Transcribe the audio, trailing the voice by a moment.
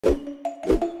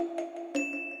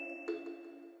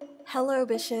Hello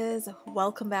Bishes,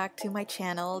 welcome back to my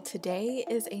channel. Today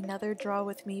is another Draw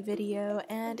With Me video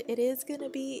and it is gonna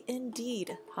be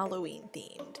indeed Halloween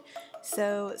themed.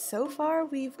 So far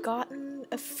we've gotten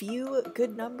a few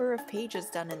good number of pages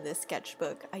done in this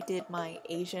sketchbook. I did my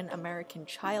Asian American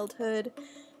childhood,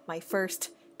 my first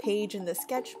page in the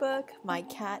sketchbook, my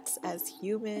cats as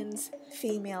humans,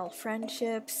 female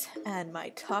friendships, and my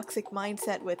toxic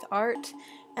mindset with art.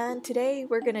 And today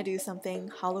we're gonna do something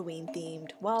Halloween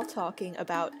themed while talking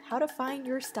about how to find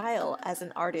your style as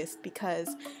an artist,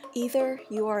 because either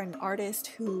you are an artist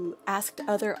who asked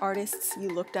other artists you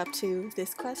looked up to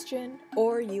this question,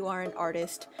 or you are an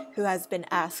artist who has been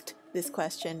asked this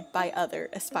question by other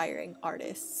aspiring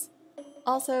artists.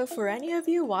 Also, for any of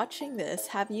you watching this,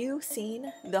 have you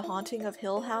seen The Haunting of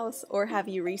Hill House, or have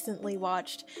you recently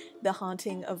watched The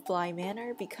Haunting of Bly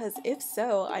Manor? Because if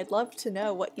so, I'd love to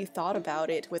know what you thought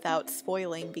about it without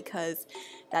spoiling, because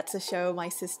that's a show my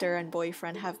sister and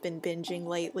boyfriend have been binging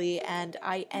lately, and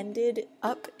I ended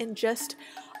up in just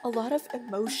a lot of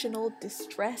emotional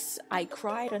distress. I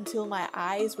cried until my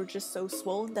eyes were just so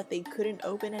swollen that they couldn't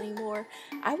open anymore.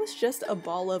 I was just a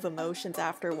ball of emotions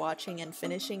after watching and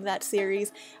finishing that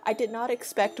series. I did not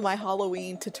expect my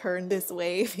Halloween to turn this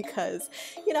way because,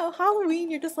 you know, Halloween,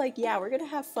 you're just like, yeah, we're gonna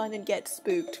have fun and get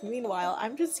spooked. Meanwhile,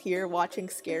 I'm just here watching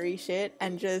scary shit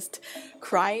and just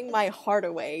crying my heart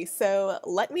away. So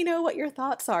let me know what your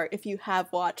thoughts are if you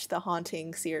have watched the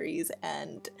Haunting series,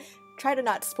 and try to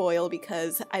not spoil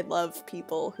because I love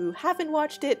people who haven't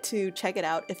watched it to check it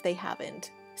out if they haven't.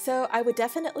 So I would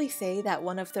definitely say that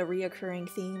one of the reoccurring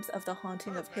themes of The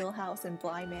Haunting of Hill House and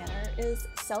Bly Manor is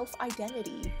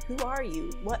self-identity. Who are you?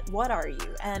 What are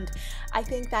you? And I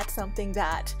think that's something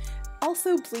that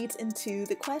also bleeds into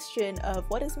the question of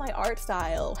what is my art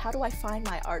style? How do I find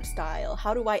my art style?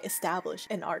 How do I establish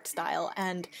an art style?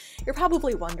 And you're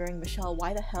probably wondering, Michelle,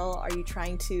 why the hell are you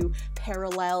trying to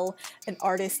parallel an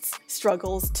artist's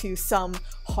struggles to some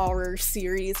horror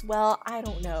series? Well, I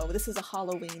don't know. This is a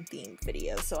Halloween themed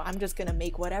video, so I'm just gonna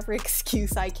make whatever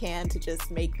excuse I can to just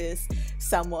make this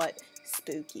somewhat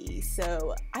spooky.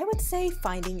 So I would say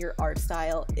finding your art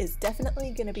style is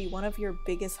definitely going to be one of your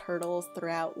biggest hurdles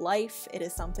throughout life. It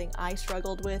is something I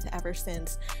struggled with ever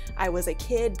since I was a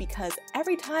kid, because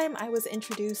every time I was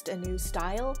introduced a new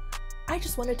style, I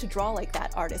just wanted to draw like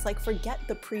that artist. Like, forget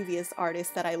the previous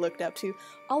artist that I looked up to.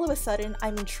 All of a sudden,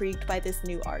 I'm intrigued by this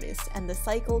new artist, and the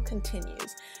cycle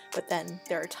continues. But then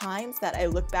there are times that I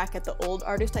look back at the old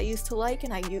artist I used to like,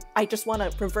 and I just want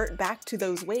to revert back to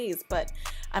those ways, but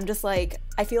I'm just like,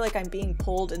 I feel like I'm being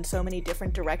pulled in so many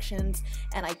different directions,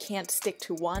 and I can't stick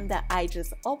to one, that I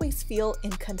just always feel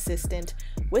inconsistent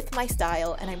with my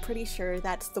style, and I'm pretty sure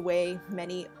that's the way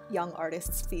many young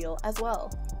artists feel as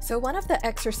well. So one of the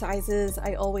exercises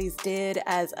I always did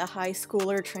as a high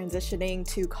schooler transitioning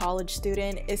to college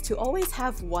student is to always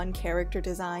have one character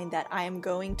design that I am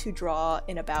going to draw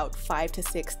in about 5 to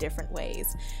 6 different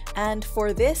ways. And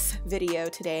for this video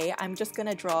today, I'm just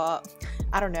gonna draw,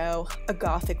 I don't know, a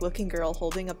gothic looking girl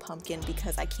holding a pumpkin,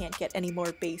 because I can't get any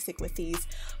more basic with these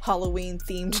Halloween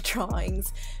themed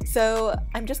drawings. So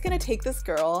I'm just gonna take this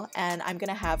girl and I'm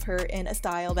gonna have her in a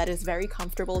style that is very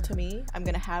comfortable to me. I'm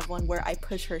gonna have one where I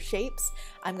push her shapes.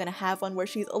 I'm gonna have one where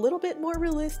she's a little bit more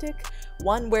realistic,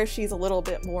 one where she's a little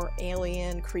bit more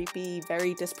alien, creepy,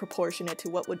 very disproportionate to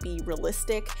what would be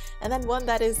realistic, and then one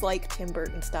that is like Tim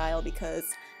Burton style, because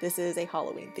this is a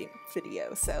Halloween themed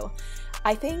video. So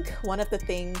I think one of the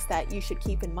things that you should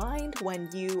keep in mind when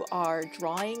you are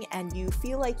drawing and you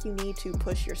feel like you need to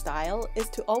push your style is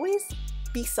to always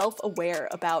be self-aware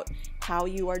about how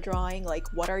you are drawing, like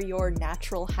what are your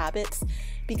natural habits,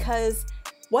 because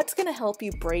what's going to help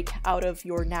you break out of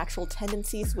your natural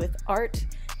tendencies with art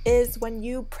is when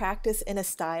you practice in a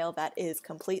style that is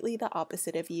completely the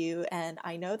opposite of you. And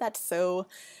I know that's so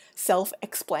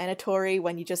self-explanatory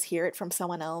when you just hear it from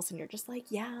someone else and you're just like,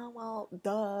 yeah, well,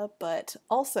 duh, but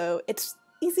also it's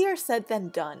easier said than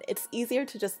done. It's easier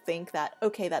to just think that,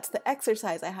 okay, that's the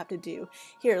exercise I have to do.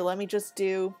 Here, let me just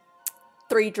do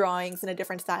 3 drawings in a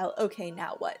different style. Okay,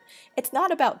 now what? It's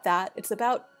not about that. It's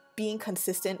about being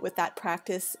consistent with that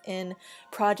practice in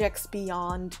projects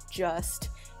beyond just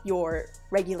your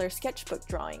regular sketchbook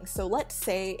drawing. So let's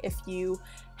say if you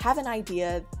have an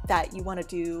idea that you want to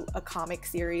do a comic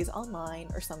series online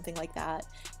or something like that,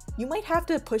 you might have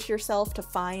to push yourself to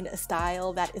find a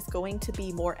style that is going to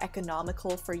be more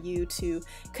economical for you to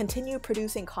continue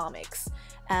producing comics.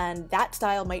 And that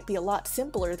style might be a lot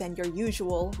simpler than your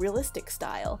usual realistic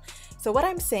style. So what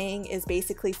I'm saying is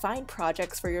basically find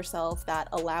projects for yourself that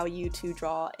allow you to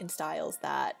draw in styles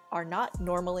that are not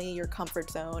normally your comfort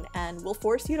zone and will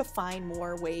force you to find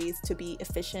more ways to be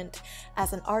efficient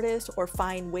as an artist, or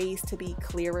find ways to be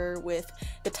clearer with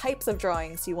the types of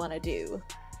drawings you want to do.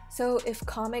 So if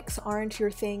comics aren't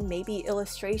your thing, maybe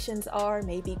illustrations are,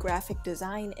 maybe graphic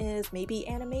design is, maybe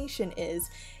animation is.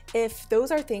 If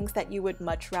those are things that you would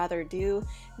much rather do,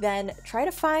 then try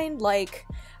to find like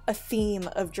a theme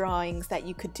of drawings that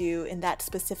you could do in that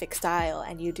specific style,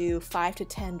 and you do 5 to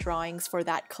 10 drawings for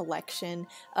that collection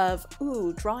of,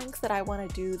 ooh, drawings that I want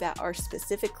to do that are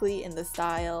specifically in the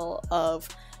style of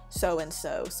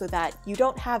so-and-so, so that you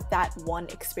don't have that one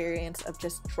experience of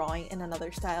just drawing in another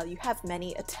style. You have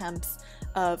many attempts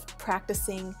of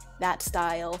practicing that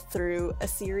style through a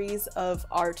series of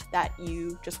art that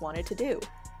you just wanted to do.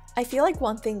 I feel like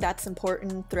one thing that's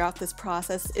important throughout this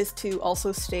process is to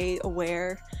also stay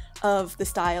aware of the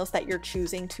styles that you're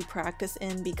choosing to practice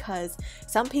in, because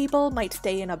some people might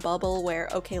stay in a bubble where,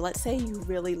 okay, let's say you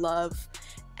really love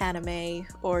anime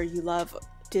or you love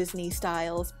Disney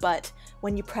styles, but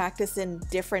when you practice in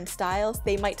different styles,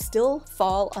 they might still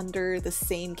fall under the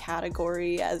same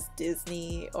category as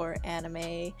Disney or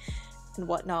anime and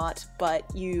whatnot, but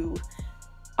you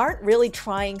aren't really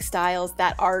trying styles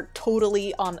that are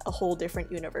totally on a whole different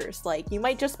universe. Like, you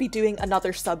might just be doing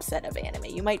another subset of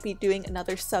anime, you might be doing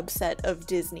another subset of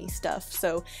Disney stuff,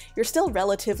 so you're still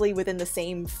relatively within the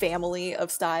same family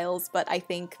of styles, but I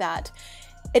think that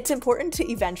it's important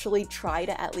to eventually try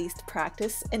to at least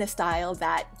practice in a style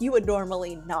that you would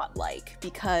normally not like,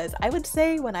 because I would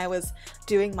say when I was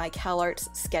doing my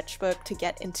CalArts sketchbook to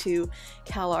get into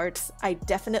CalArts, I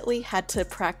definitely had to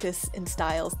practice in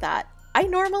styles that I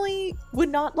normally would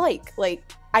not like. Like,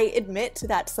 I admit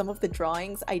that some of the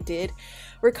drawings I did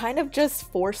were kind of just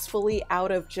forcefully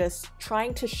out of just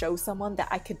trying to show someone that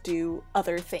I could do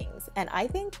other things. And I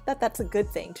think that that's a good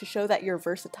thing, to show that you're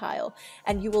versatile,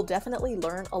 and you will definitely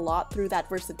learn a lot through that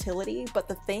versatility. But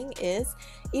the thing is,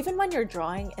 even when you're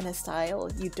drawing in a style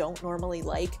you don't normally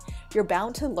like, you're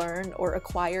bound to learn or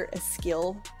acquire a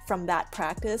skill from that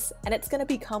practice, and it's going to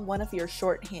become one of your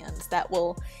shorthands that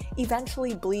will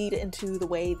eventually bleed into the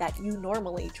way that you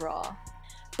normally draw.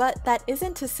 But that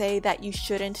isn't to say that you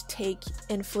shouldn't take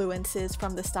influences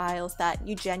from the styles that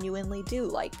you genuinely do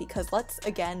like, because let's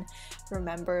again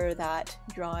remember that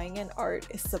drawing and art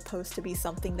is supposed to be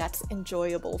something that's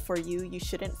enjoyable for you. You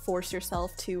shouldn't force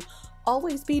yourself to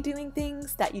always be doing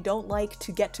things that you don't like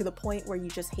to get to the point where you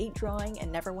just hate drawing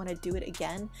and never want to do it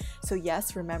again. So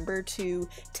yes, remember to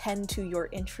tend to your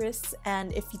interests,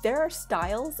 and if there are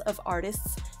styles of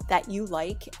artists that you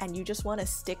like and you just want to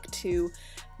stick to,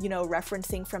 you know,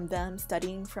 referencing from them,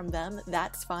 studying from them,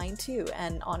 that's fine too.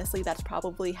 And honestly, that's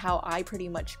probably how I pretty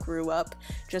much grew up,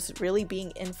 just really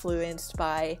being influenced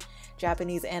by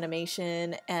Japanese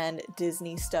animation and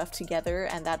Disney stuff together,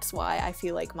 and that's why I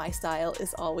feel like my style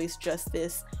is always just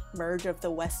this merge of the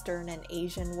Western and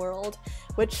Asian world,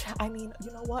 which, I mean,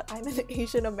 you know what, I'm an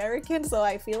Asian American, so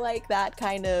I feel like that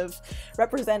kind of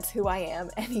represents who I am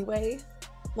anyway.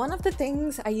 One of the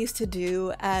things I used to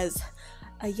do as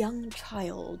a young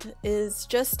child is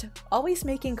just always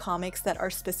making comics that are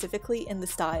specifically in the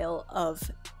style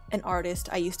of an artist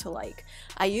I used to like.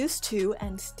 I used to,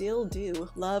 and still do,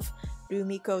 love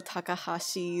Rumiko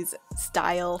Takahashi's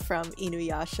style from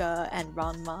Inuyasha and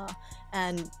Ranma,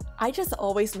 and I just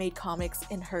always made comics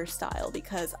in her style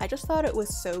because I just thought it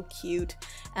was so cute,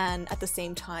 and at the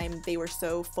same time they were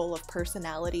so full of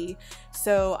personality.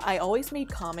 So I always made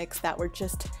comics that were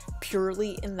just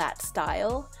purely in that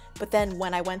style. But then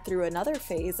when I went through another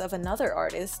phase of another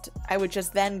artist, I would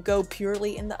just then go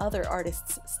purely in the other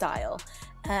artist's style.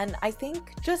 And I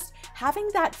think just having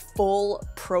that full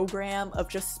program of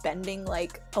just spending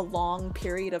like a long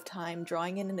period of time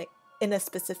drawing in a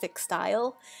specific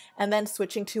style and then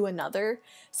switching to another,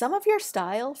 some of your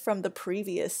style from the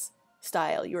previous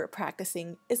style you were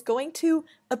practicing is going to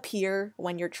appear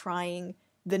when you're trying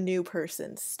the new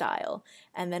person's style.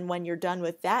 And then when you're done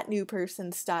with that new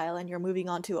person's style and you're moving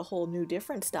on to a whole new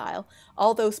different style,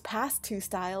 all those past two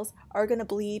styles are going to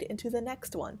bleed into the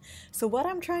next one. So what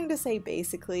I'm trying to say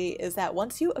basically is that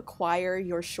once you acquire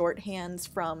your shorthands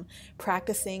from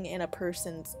practicing in a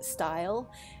person's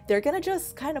style, they're going to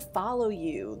just kind of follow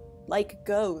you like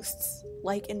ghosts,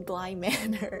 like in Blind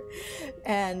Manor,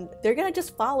 and they're gonna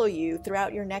just follow you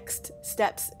throughout your next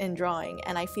steps in drawing.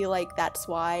 And I feel like that's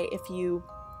why if you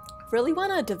really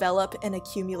want to develop an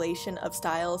accumulation of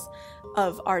styles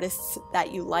of artists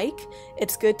that you like,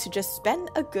 it's good to just spend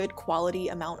a good quality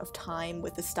amount of time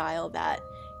with the style that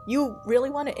you really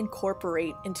want to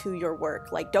incorporate into your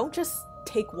work. Like, don't just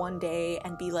take one day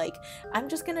and be like, I'm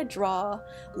just gonna draw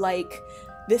like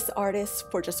this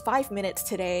artist for just 5 minutes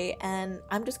today and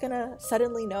I'm just gonna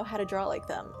suddenly know how to draw like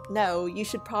them. No, you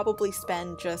should probably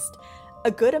spend just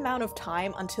a good amount of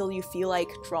time until you feel like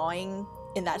drawing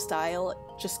in that style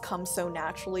just comes so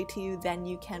naturally to you. Then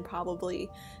you can probably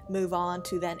move on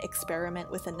to then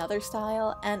experiment with another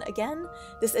style. And again,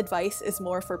 this advice is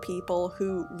more for people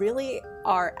who really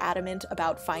are adamant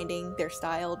about finding their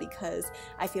style, because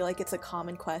I feel like it's a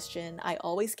common question I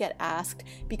always get asked.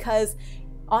 Because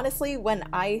honestly, when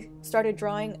I started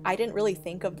drawing, I didn't really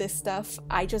think of this stuff.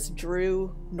 I just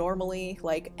drew normally.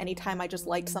 Like, anytime I just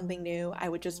liked something new, I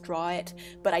would just draw it.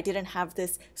 But I didn't have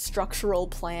this structural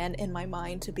plan in my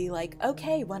mind to be like,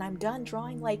 okay, when I'm done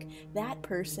drawing like that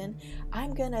person,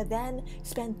 I'm gonna then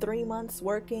spend 3 months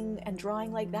working and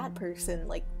drawing like that person.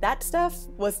 Like, that stuff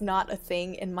was not a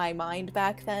thing in my mind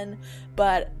back then.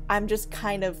 But I'm just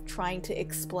kind of trying to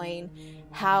explain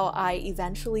how I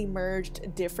eventually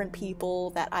merged different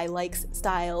people that I like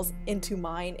styles into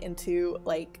mine, into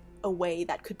like a way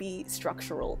that could be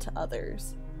structural to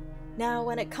others. Now,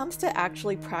 when it comes to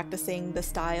actually practicing the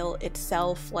style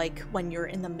itself, like when you're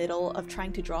in the middle of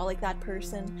trying to draw like that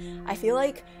person, I feel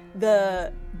like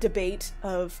the debate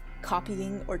of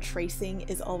copying or tracing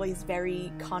is always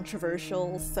very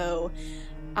controversial. So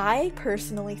I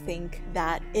personally think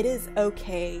that it is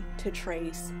okay to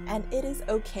trace and it is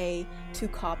okay to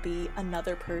copy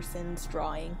another person's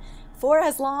drawing for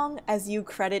as long as you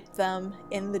credit them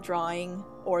in the drawing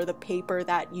or the paper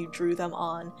that you drew them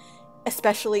on,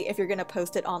 especially if you're going to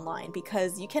post it online,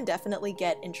 because you can definitely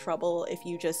get in trouble if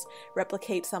you just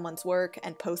replicate someone's work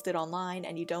and post it online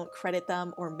and you don't credit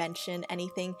them or mention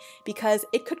anything, because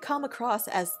it could come across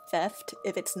as theft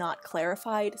if it's not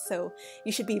clarified. So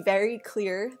you should be very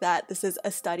clear that this is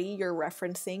a study you're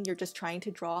referencing, you're just trying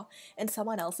to draw in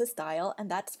someone else's style,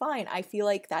 and that's fine. I feel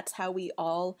like that's how we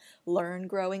all learn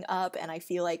growing up, and I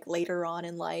feel like later on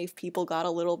in life people got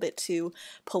a little bit too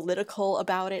political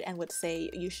about it and would say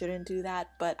you shouldn't do that.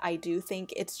 But I do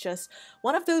think it's just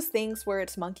one of those things where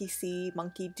it's monkey see,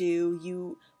 monkey do.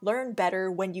 You learn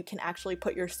better when you can actually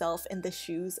put yourself in the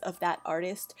shoes of that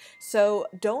artist. So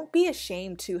don't be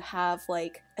ashamed to have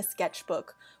like a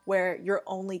sketchbook where you're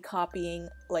only copying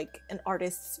like an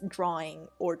artist's drawing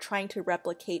or trying to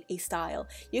replicate a style.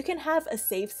 You can have a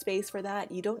safe space for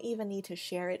that. You don't even need to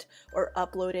share it or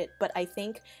upload it. But I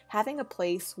think having a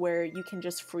place where you can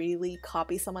just freely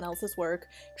copy someone else's work,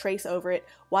 trace over it,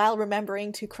 while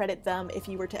remembering to credit them if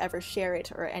you were to ever share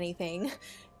it or anything,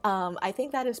 I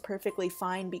think that is perfectly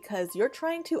fine, because you're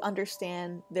trying to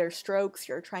understand their strokes,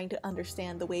 you're trying to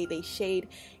understand the way they shade,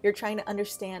 you're trying to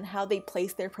understand how they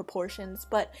place their proportions,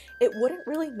 but it wouldn't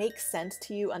really make sense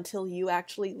to you until you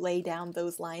actually lay down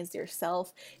those lines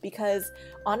yourself. Because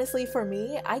honestly, for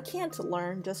me, I can't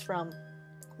learn just from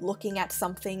looking at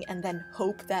something and then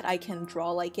hope that I can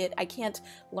draw like it. I can't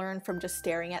learn from just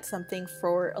staring at something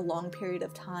for a long period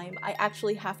of time. I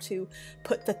actually have to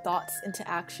put the thoughts into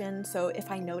action. So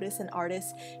if I notice an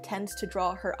artist tends to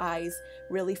draw her eyes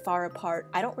really far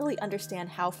apart, I don't really understand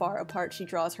how far apart she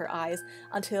draws her eyes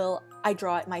until I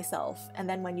draw it myself. And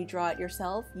then when you draw it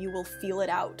yourself, you will feel it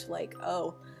out. Like,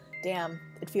 oh, damn,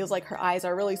 it feels like her eyes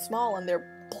are really small and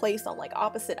they're placed on like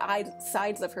opposite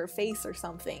sides of her face or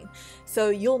something.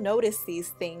 So you'll notice these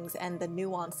things and the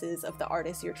nuances of the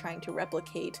artist you're trying to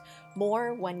replicate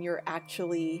more when you're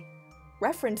actually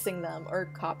referencing them or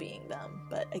copying them.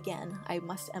 But again, I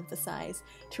must emphasize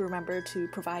to remember to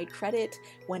provide credit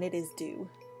when it is due.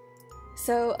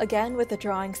 So again, with the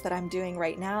drawings that I'm doing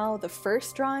right now, the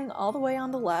first drawing all the way on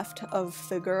the left of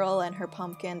the girl and her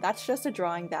pumpkin, that's just a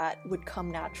drawing that would come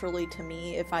naturally to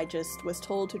me if I just was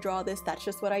told to draw this. That's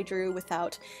just what I drew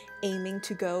without aiming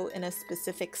to go in a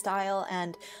specific style,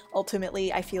 and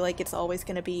ultimately I feel like it's always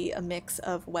going to be a mix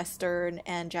of Western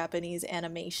and Japanese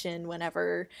animation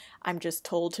whenever I'm just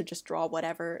told to just draw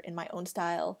whatever in my own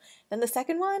style. Then the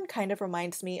second one kind of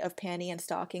reminds me of Panty and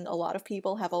Stocking. A lot of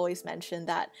people have always mentioned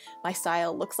that my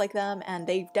style looks like them, and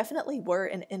they definitely were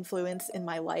an influence in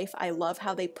my life. I love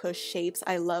how they push shapes.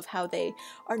 I love how they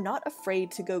are not afraid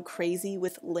to go crazy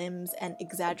with limbs and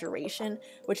exaggeration,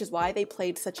 which is why they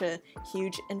played such a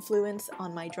huge influence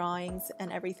on my drawings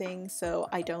and everything. So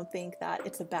I don't think that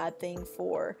it's a bad thing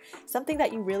for something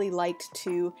that you really liked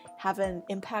to have an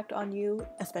impact on you,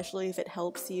 especially if it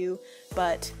helps you.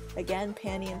 But again,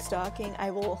 Panty and Stocking,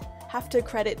 I will have to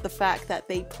credit the fact that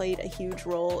they played a huge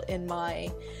role in my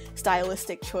style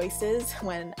stylistic choices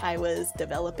when I was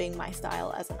developing my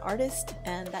style as an artist,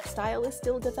 and that style is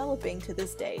still developing to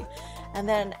this day. And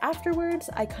then afterwards,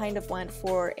 I kind of went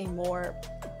for a more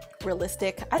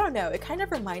realistic, I don't know, it kind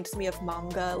of reminds me of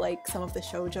manga, like some of the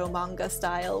shoujo manga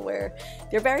style, where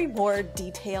they're very more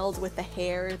detailed with the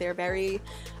hair, they're very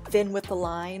thin with the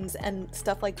lines and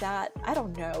stuff like that. I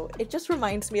don't know, it just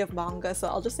reminds me of manga, so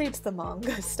I'll just say it's the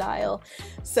manga style.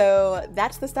 So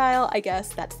that's the style, I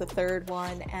guess. That's the third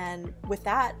one, and with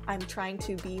that I'm trying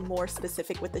to be more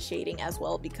specific with the shading as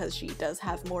well, because she does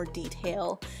have more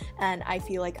detail, and I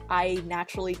feel like I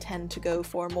naturally tend to go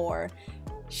for more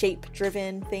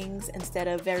shape-driven things instead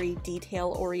of very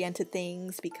detail-oriented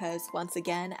things, because once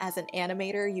again, as an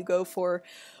animator, you go for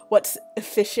what's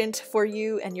efficient for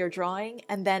you and your drawing.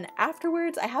 And then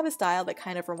afterwards, I have a style that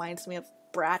kind of reminds me of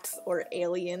Bratz or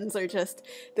Aliens, or just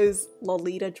those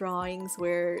Lolita drawings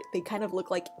where they kind of look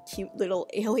like cute little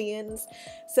aliens.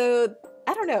 So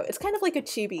I don't know, it's kind of like a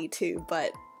chibi too,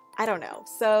 but I don't know.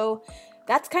 So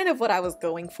that's kind of what I was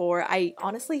going for. I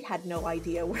honestly had no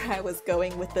idea where I was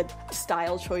going with the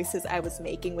style choices I was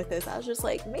making with this. I was just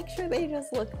like, make sure they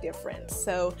just look different.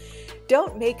 So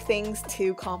don't make things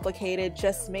too complicated.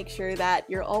 Just make sure that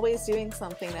you're always doing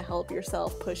something to help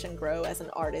yourself push and grow as an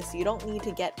artist. You don't need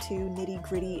to get too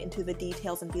nitty-gritty into the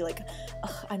details and be like,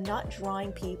 I'm not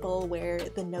drawing people where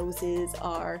the noses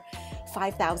are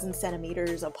 5,000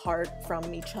 centimeters apart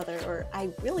from each other, or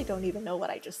I really don't even know what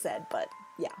I just said, but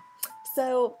yeah.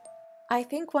 So I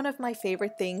think one of my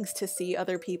favorite things to see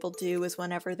other people do is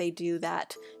whenever they do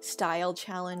that style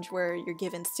challenge where you're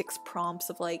given 6 prompts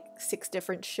of like 6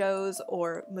 different shows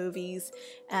or movies,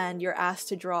 and you're asked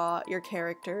to draw your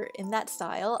character in that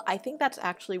style. I think that's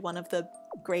actually one of the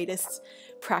greatest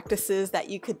practices that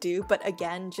you could do, but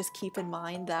again, just keep in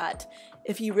mind that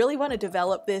if you really want to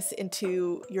develop this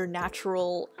into your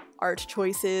natural art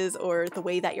choices, or the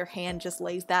way that your hand just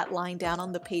lays that line down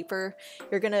on the paper,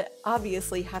 you're gonna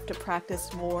obviously have to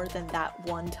practice more than that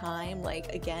one time.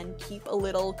 Like, again, keep a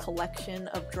little collection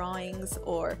of drawings,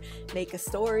 or make a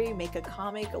story, make a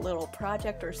comic, a little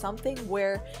project or something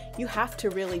where you have to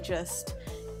really just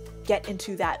get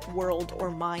into that world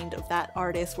or mind of that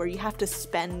artist, where you have to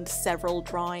spend several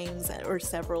drawings or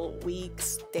several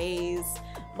weeks, days,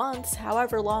 months,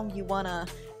 however long you want to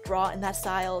draw in that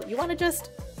style. You want to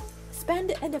just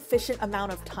spend an efficient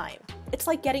amount of time. It's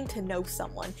like getting to know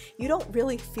someone. You don't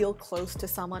really feel close to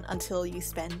someone until you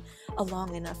spend a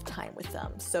long enough time with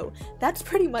them. So that's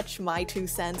pretty much my 2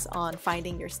 cents on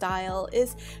finding your style,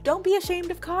 is don't be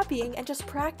ashamed of copying and just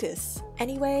practice.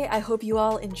 Anyway, I hope you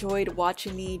all enjoyed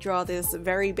watching me draw this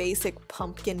very basic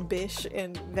pumpkin bish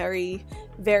in very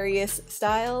various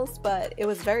styles, but it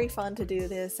was very fun to do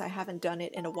this. I haven't done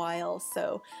it in a while,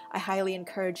 so I highly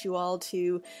encourage you all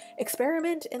to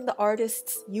experiment in the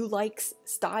artists you like's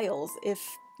styles if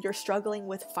you're struggling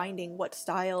with finding what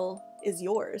style is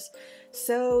yours.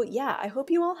 So yeah, I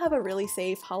hope you all have a really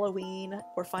safe Halloween,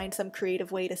 or find some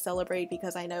creative way to celebrate,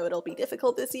 because I know it'll be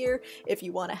difficult this year. If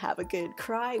you want to have a good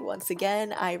cry, once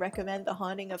again, I recommend The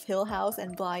Haunting of Hill House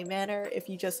and Bly Manor. If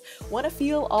you just want to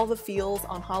feel all the feels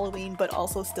on Halloween but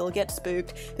also still get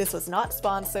spooked. This was not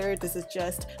sponsored, this is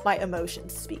just my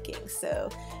emotions speaking. So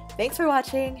thanks for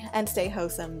watching, and stay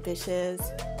wholesome, bitches.